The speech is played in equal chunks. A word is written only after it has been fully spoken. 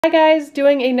Hi guys,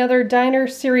 doing another Diner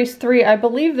Series 3. I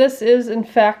believe this is in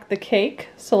fact the cake,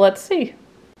 so let's see.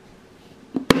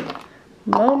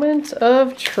 Moment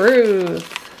of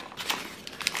truth.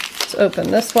 Let's open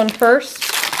this one first.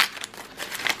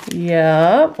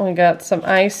 Yeah, we got some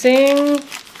icing.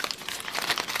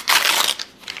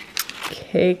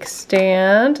 Cake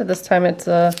stand. This time it's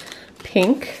a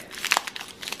pink.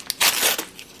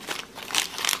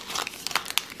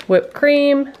 Whipped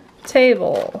cream.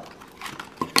 Table.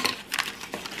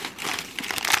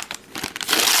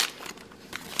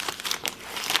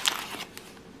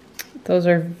 Those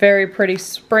are very pretty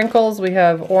sprinkles. We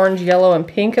have orange, yellow, and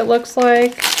pink, it looks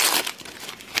like.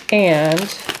 And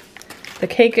the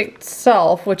cake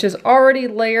itself, which is already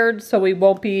layered, so we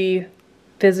won't be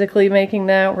physically making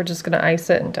that. We're just going to ice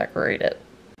it and decorate it.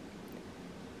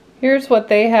 Here's what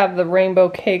they have the rainbow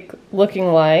cake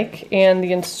looking like. And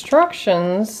the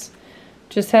instructions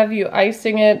just have you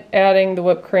icing it, adding the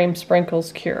whipped cream,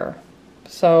 sprinkles, cure.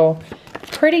 So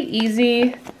pretty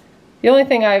easy. The only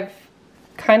thing I've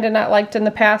kind of not liked in the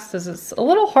past is it's a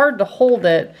little hard to hold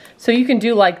it, so you can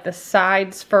do like the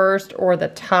sides first or the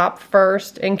top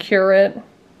first and cure it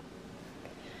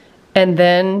and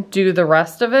then do the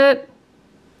rest of it.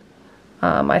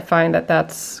 I find that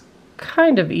that's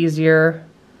kind of easier,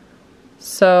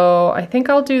 so I think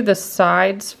I'll do the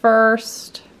sides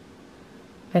first.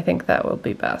 I think that will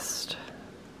be best,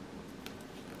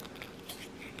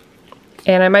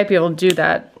 and I might be able to do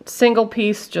that single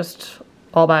piece just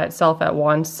all by itself at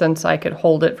once, since I could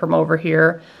hold it from over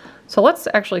here. So let's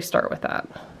actually start with that.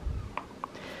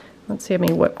 Let's see how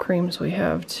many whipped creams we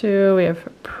have too. We have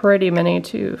pretty many,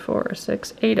 2, 4,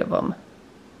 6, 8 of them.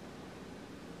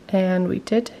 And we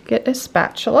did get a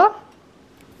spatula.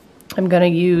 I'm gonna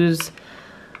use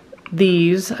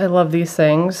these. I love these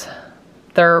things.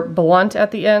 They're blunt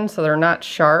at the end, so they're not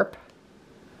sharp.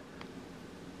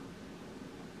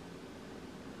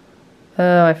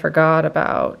 Oh, I forgot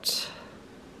about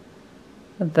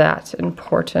that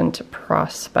important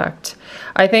prospect.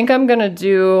 I think I'm gonna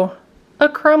do a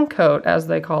crumb coat, as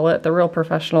they call it, the real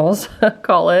professionals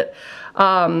call it,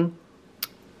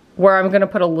 where I'm gonna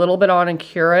put a little bit on and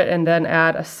cure it and then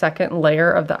add a second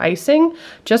layer of the icing,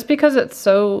 just because it's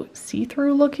so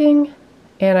see-through looking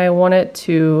and I want it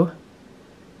to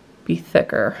be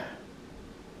thicker.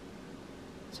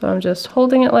 So I'm just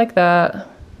holding it like that.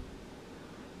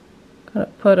 Gonna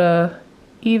put a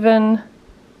even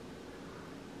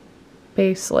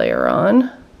base layer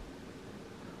on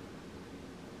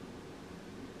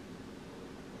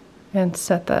and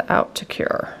set that out to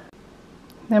cure.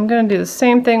 I'm going to do the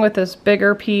same thing with this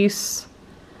bigger piece,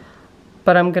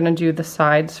 but I'm going to do the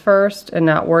sides first and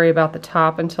not worry about the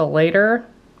top until later.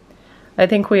 I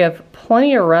think we have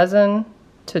plenty of resin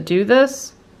to do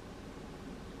this,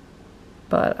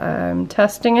 but I'm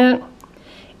testing it,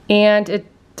 and it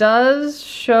does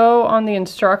show on the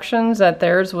instructions that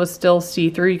theirs was still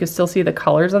see-through. You can still see the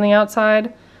colors on the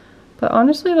outside, but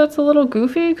honestly that's a little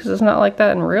goofy because it's not like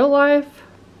that in real life.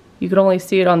 You can only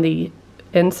see it on the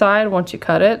inside once you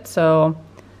cut it, so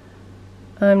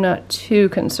I'm not too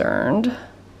concerned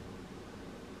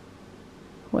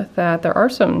with that. There are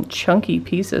some chunky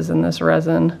pieces in this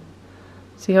resin.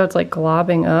 See how it's like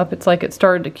globbing up? It's like it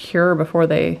started to cure before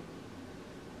they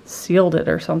sealed it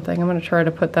or something. I'm going to try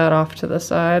to put that off to the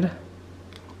side.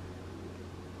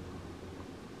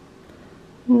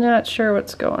 Not sure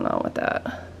what's going on with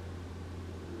that.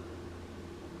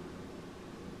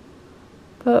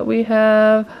 But we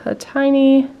have a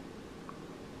tiny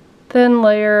thin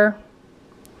layer.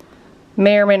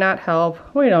 May or may not help.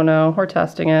 We don't know. We're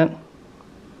testing it.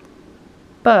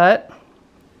 But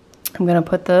I'm going to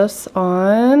put this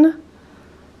on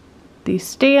the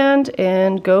stand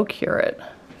and go cure it.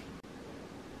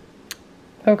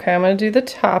 Okay, I'm going to do the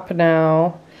top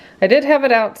now. I did have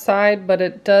it outside, but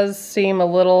it does seem a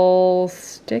little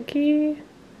sticky?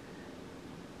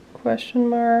 Question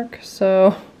mark.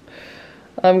 So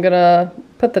I'm going to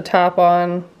put the top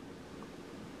on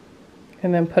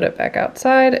and then put it back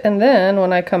outside. And then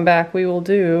when I come back, we will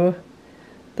do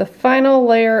the final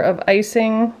layer of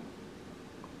icing.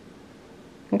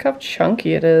 Look how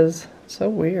chunky it is. It's so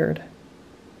weird.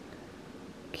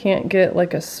 Can't get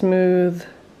like a smooth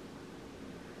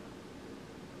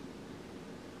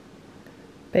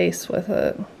base with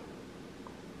it.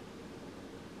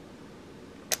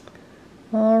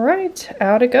 All right,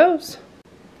 out it goes.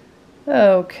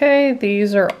 Okay,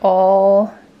 these are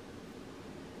all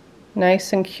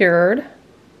nice and cured.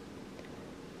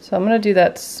 So I'm going to do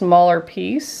that smaller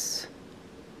piece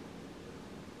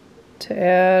to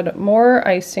add more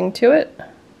icing to it.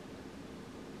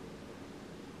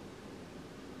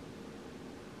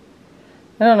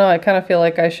 I don't know, I kind of feel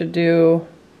like I should do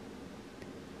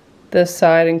this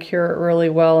side and cure it really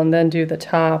well and then do the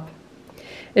top.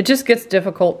 It just gets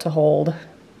difficult to hold.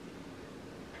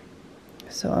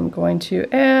 So I'm going to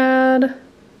add a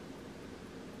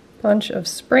bunch of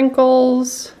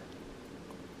sprinkles.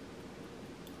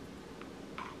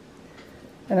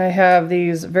 And I have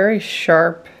these very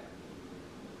sharp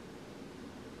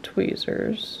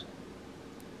tweezers.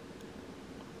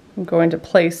 I'm going to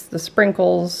place the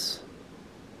sprinkles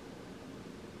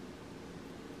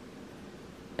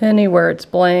anywhere it's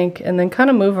blank and then kind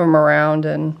of move them around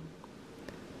and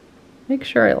make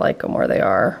sure I like them where they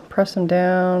are. Press them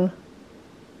down.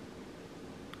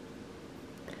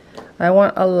 I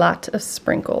want a lot of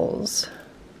sprinkles.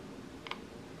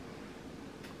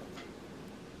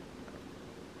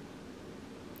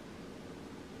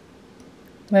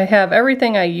 I have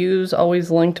everything I use always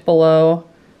linked below.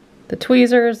 The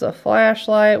tweezers, the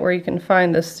flashlight, where you can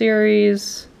find the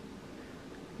series.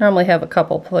 Normally have a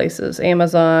couple places.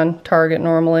 Amazon, Target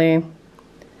normally.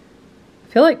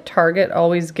 I feel like Target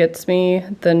always gets me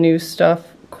the new stuff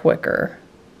quicker.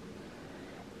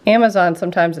 Amazon,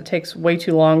 sometimes it takes way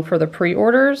too long for the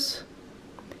pre-orders.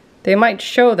 They might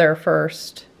show there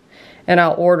first and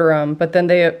I'll order them, but then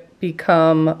they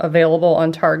become available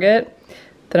on Target.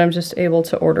 Then I'm just able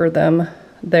to order them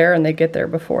there and they get there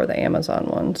before the Amazon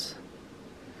ones.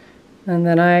 And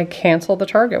then I cancel the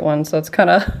Target ones, so that's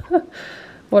kind of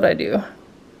what I do.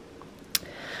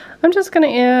 I'm just going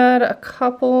to add a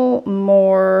couple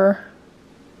more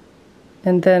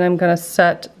and then I'm going to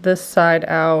set this side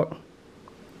out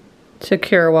to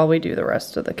cure while we do the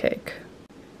rest of the cake.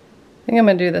 I think I'm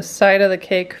going to do the side of the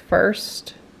cake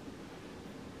first.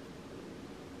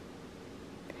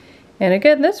 And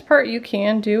again, this part you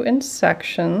can do in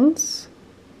sections.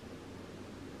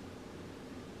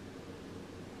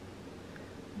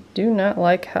 Do not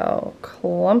like how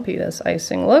clumpy this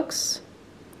icing looks.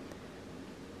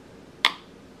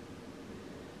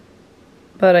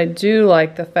 But I do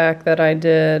like the fact that I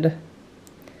did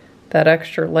that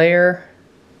extra layer.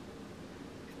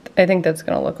 I think that's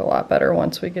going to look a lot better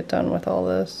once we get done with all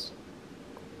this.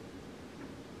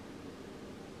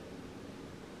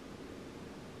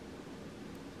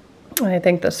 I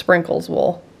think the sprinkles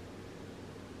will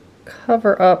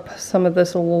cover up some of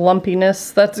this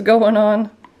lumpiness that's going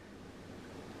on.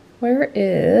 Where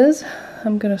is,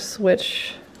 I'm going to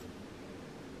switch,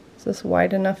 is this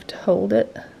wide enough to hold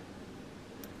it?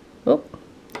 Oh,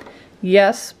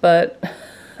 yes, but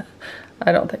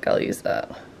I don't think I'll use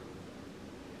that.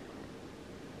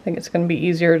 I think it's going to be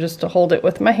easier just to hold it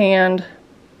with my hand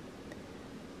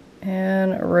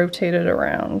and rotate it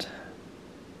around.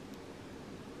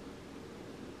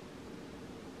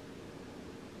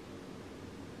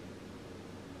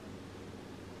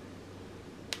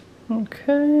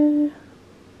 Okay,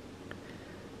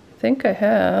 I think I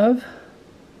have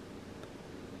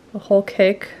the whole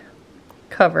cake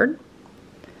covered.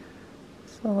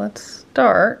 So let's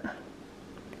start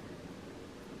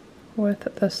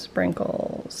with the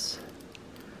sprinkles.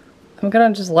 I'm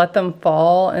gonna just let them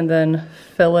fall and then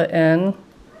fill it in.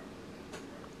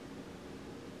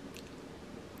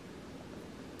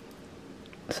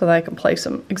 So that I can place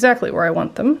them exactly where I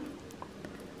want them.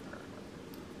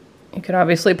 You could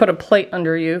obviously put a plate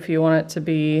under you if you want it to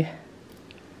be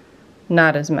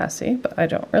not as messy, but I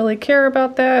don't really care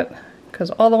about that because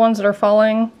all the ones that are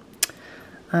falling,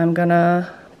 I'm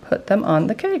gonna put them on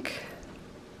the cake.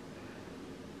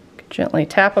 Gently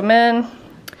tap them in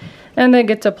and then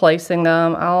get to placing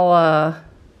them. I'll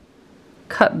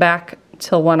cut back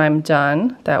till when I'm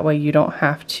done. That way you don't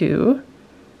have to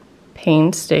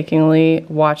painstakingly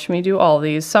watch me do all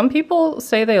these. Some people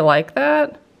say they like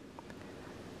that.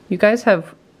 You guys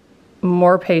have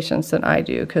more patience than I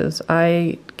do because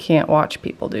I can't watch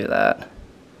people do that.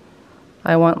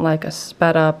 I want like a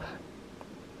sped up,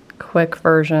 quick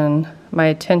version. My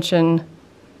attention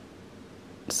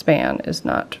span is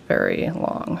not very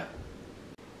long.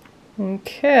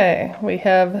 Okay, we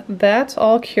have that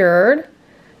all cured.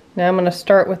 Now I'm going to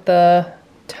start with the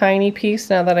tiny piece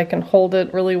now that I can hold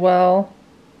it really well.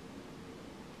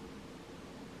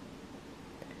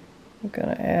 I'm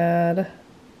going to add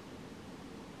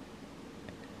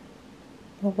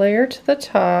a layer to the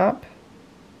top,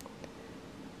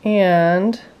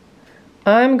 and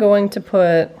I'm going to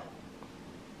put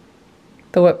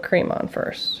the whipped cream on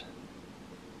first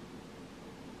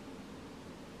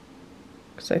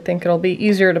because I think it'll be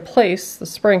easier to place the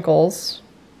sprinkles.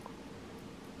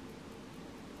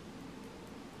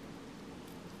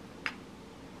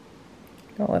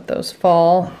 I'll let those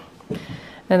fall,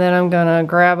 and then I'm gonna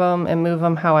grab them and move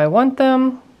them how I want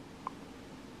them.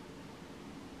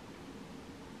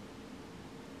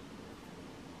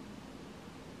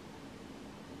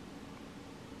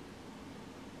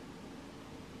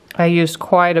 I used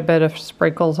quite a bit of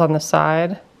sprinkles on the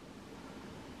side,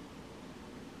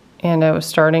 and I was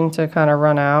starting to kind of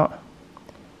run out.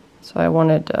 So I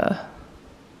wanted to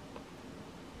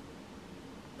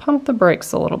pump the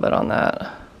brakes a little bit on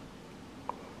that.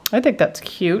 I think that's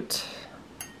cute.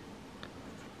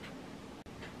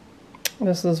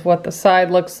 This is what the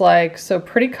side looks like. So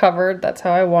pretty covered, that's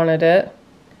how I wanted it.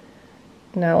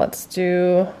 Now let's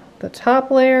do the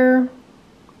top layer.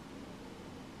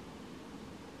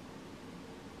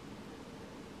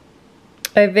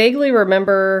 I vaguely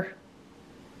remember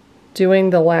doing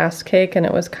the last cake and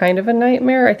it was kind of a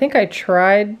nightmare. I think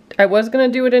I was gonna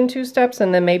do it in 2 steps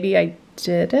and then maybe I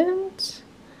didn't.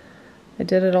 I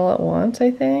did it all at once,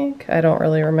 I think. I don't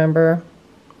really remember.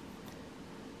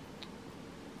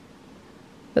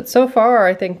 But so far,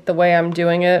 I think the way I'm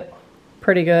doing it,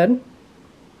 pretty good.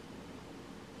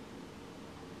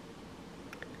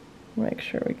 Make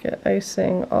sure we get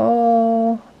icing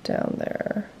all down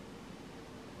there.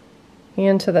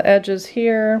 And to the edges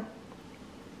here.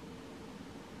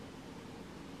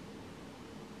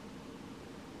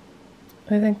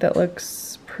 I think that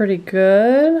looks pretty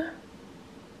good.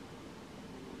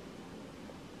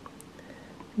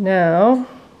 Now,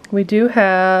 we do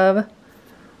have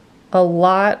a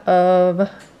lot of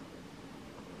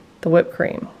the whipped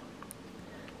cream.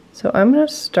 So I'm going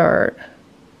to start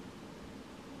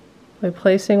by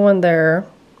placing one there,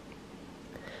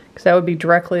 because that would be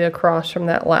directly across from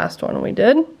that last one we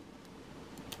did.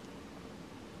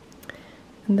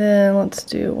 And then let's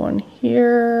do one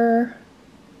here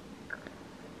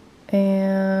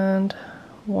and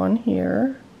one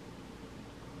here.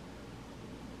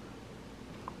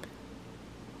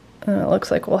 And it looks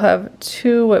like we'll have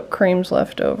 2 whipped creams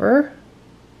left over.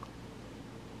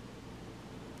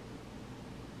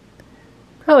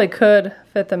 Probably could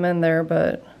fit them in there,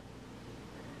 but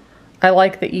I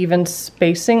like the even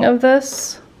spacing of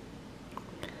this.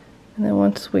 And then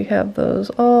once we have those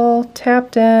all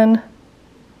tapped in,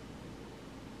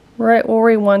 right where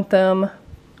we want them,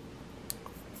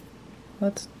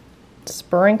 let's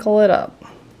sprinkle it up.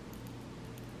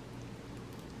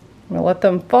 I'm gonna let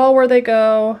them fall where they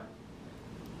go.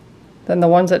 Then the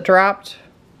ones that dropped,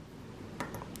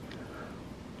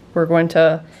 we're going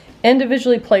to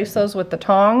individually place those with the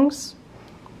tongs.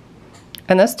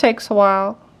 And this takes a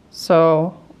while,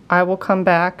 so I will come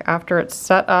back after it's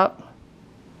set up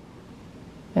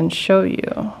and show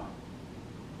you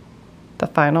the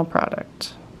final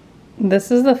product. This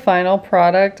is the final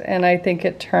product, and I think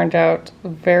it turned out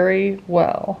very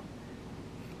well.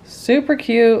 Super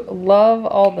cute. Love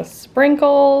all the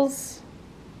sprinkles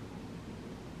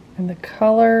and the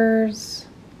colors.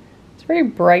 It's very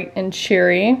bright and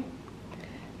cheery.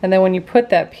 And then when you put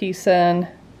that piece in,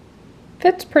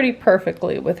 fits pretty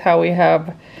perfectly with how we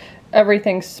have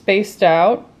everything spaced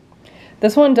out.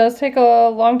 This one does take a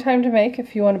long time to make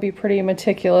if you want to be pretty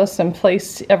meticulous and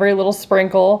place every little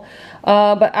sprinkle.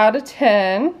 But out of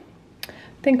 10, I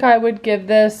think I would give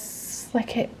this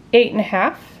like an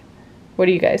 8.5. What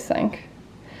do you guys think?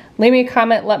 Leave me a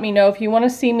comment, let me know if you want to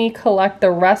see me collect the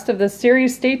rest of the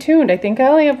series. Stay tuned. I think I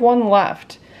only have one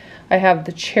left. I have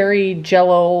the cherry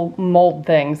jello mold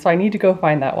thing, so I need to go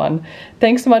find that one.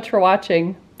 Thanks so much for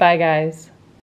watching. Bye, guys.